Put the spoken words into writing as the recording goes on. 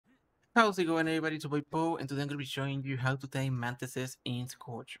How's it going, everybody? It's your boy Poe, and today I'm going to be showing you how to tame mantises in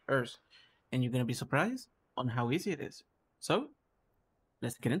Scorched Earth. And you're going to be surprised on how easy it is. So,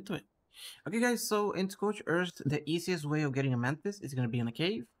 let's get into it. Okay, guys, so in Scorched Earth, the easiest way of getting a mantis is going to be in a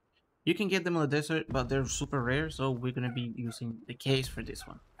cave. You can get them in the desert, but they're super rare, so we're going to be using the caves for this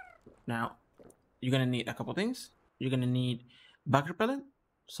one. Now, you're going to need a couple things. You're going to need bug repellent,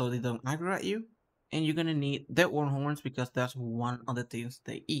 so they don't aggro at you. And you're going to need dead worm horns, because that's one of the things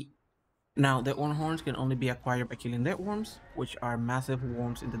they eat. Now, the horns can only be acquired by killing dead worms, which are massive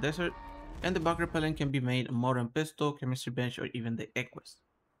worms in the desert, and the bug repellent can be made a modern pistol, chemistry bench, or even the egg quest.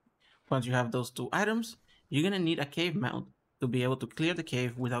 Once you have those two items, you're gonna need a cave mount to be able to clear the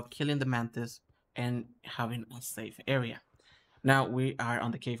cave without killing the mantis and having a safe area. Now we are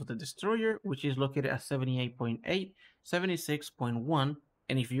on the Cave of the Destroyer, which is located at 78.8, 76.1,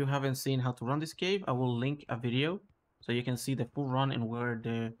 and if you haven't seen how to run this cave, I will link a video so you can see the full run and where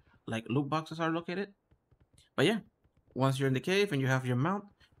the loot boxes are located. But yeah, once you're in the cave and you have your mount,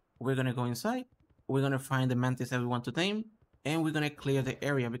 we're gonna go inside. We're gonna find the mantis that we want to tame, and we're gonna clear the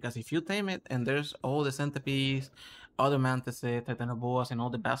area, because if you tame it and there's all the centipedes, other mantises, titanoboas, and all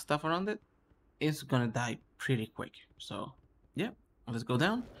the bad stuff around it, it's gonna die pretty quick. So yeah, let's go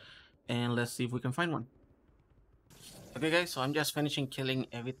down and let's see if we can find one. Okay, guys, so I'm just finishing killing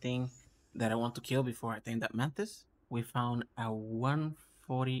everything that I want to kill before I tame that mantis. We found a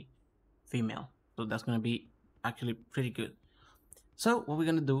 140 female, so that's gonna be actually pretty good. So what we're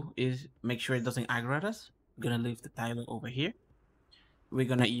gonna do is make sure it doesn't aggro at us. We're gonna leave the tiler over here. We're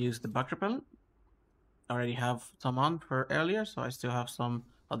gonna use the bug repellent. I already have some on for earlier, so I still have some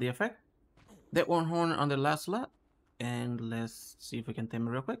of the effect. That one horn on the last slot, and let's see if we can tame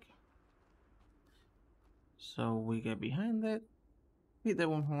it real quick. So we get behind it, hit the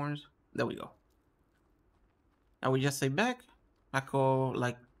one horns, there we go. Now we just stay back, call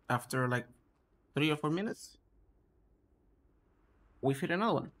after 3 or 4 minutes, we fit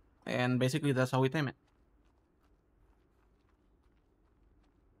another one. And basically that's how we tame it.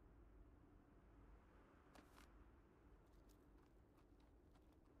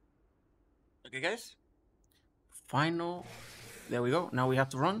 Okay, guys, final, there we go. Now we have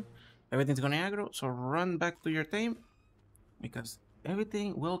to run. Everything's gonna aggro, so run back to your tame, because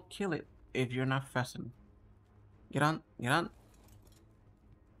everything will kill it if you're not fastened. Get on, get on.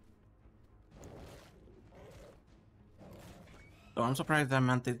 Oh, I'm surprised that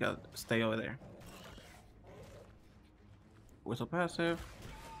Mantis got stay over there. Whistle passive.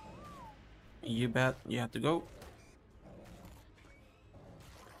 You bet you have to go.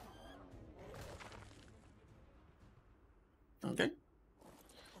 Okay.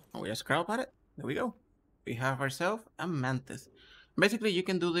 And we just crowd at it. There we go. We have ourselves a Mantis. Basically, you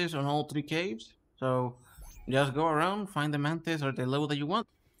can do this on all 3 caves. So just go around, find the Mantis or the level that you want,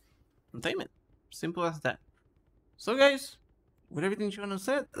 and tame it. Simple as that. So guys, with everything shown and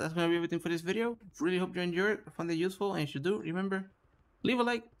said, that's gonna be everything for this video. Really hope you enjoyed, found it useful, and if you do, remember, leave a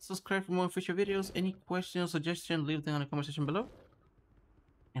like, subscribe for more future videos. Any questions, suggestions, leave them in the comment section below.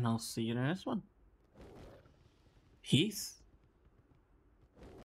 And I'll see you in the next one. Peace.